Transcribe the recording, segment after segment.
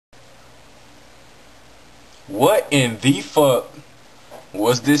What in the fuck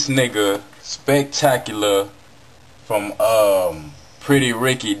was this nigga Spectacular from Pretty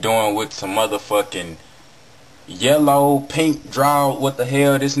Ricky doing with some motherfucking yellow, pink draw? What the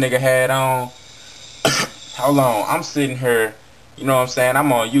hell this nigga had on? Hold on, I'm sitting here, you know what I'm saying?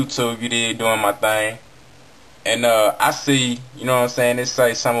 I'm on YouTube, you did, doing my thing. And I see, you know what I'm saying, it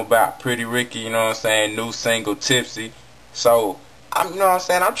say something about Pretty Ricky, you know what I'm saying, new single Tipsy. So, you know what I'm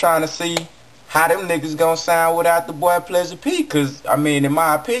saying, I'm trying to see how them niggas gonna sound without the boy Pleasure P. Cause, I mean, in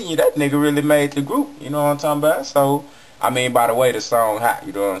my opinion, that nigga really made the group, you know what I'm talking about? So, I mean, by the way, the song hot,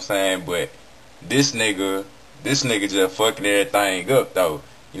 you know what I'm saying? But this nigga just fucking everything up, though.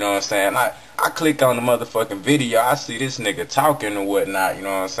 You know what I'm saying? I click on the motherfucking video, I see this nigga talking and whatnot, you know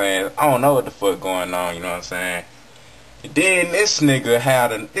what I'm saying? I don't know what the fuck going on, you know what I'm saying? And then this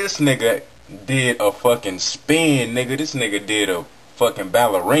nigga did a fucking spin, nigga. This nigga did a fucking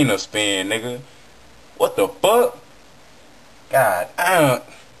ballerina spin, nigga. What the fuck? God damn.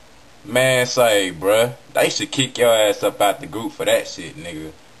 Man, say, bruh, they should kick your ass up out the group for that shit,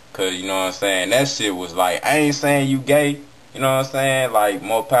 nigga. Cause, you know what I'm saying, that shit was like, I ain't saying you gay, you know what I'm saying? Like,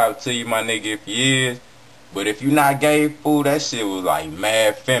 more power to you, my nigga, if you is. But if you not gay, fool, that shit was like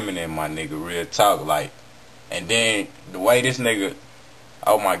mad feminine, my nigga, real talk. Like, and then the way this nigga,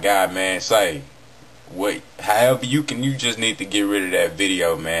 oh my God, man, say, what, however you just need to get rid of that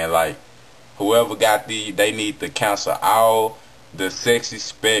video, man. Like, whoever got they need to cancel all the sexy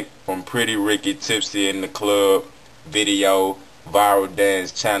Spec from Pretty Ricky Tipsy in the club video viral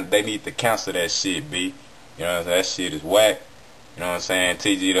dance channel. They need to cancel that shit, B. You know what I'm saying? That shit is whack. You know what I'm saying?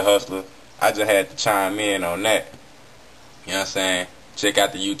 TG the Hustler. I just had to chime in on that. You know what I'm saying? Check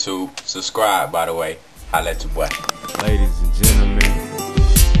out the YouTube. Subscribe, by the way. Holla at your boy. Ladies and gentlemen,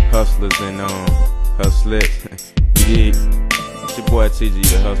 hustlers and hustlets, you dig? It's your boy TG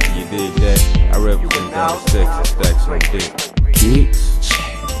the Hustler, you dig that? I represent down sex and stacks on dick. Kicks,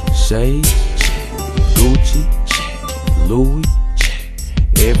 shades, Gucci, Louis,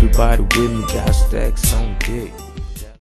 everybody with me got stacks on dick.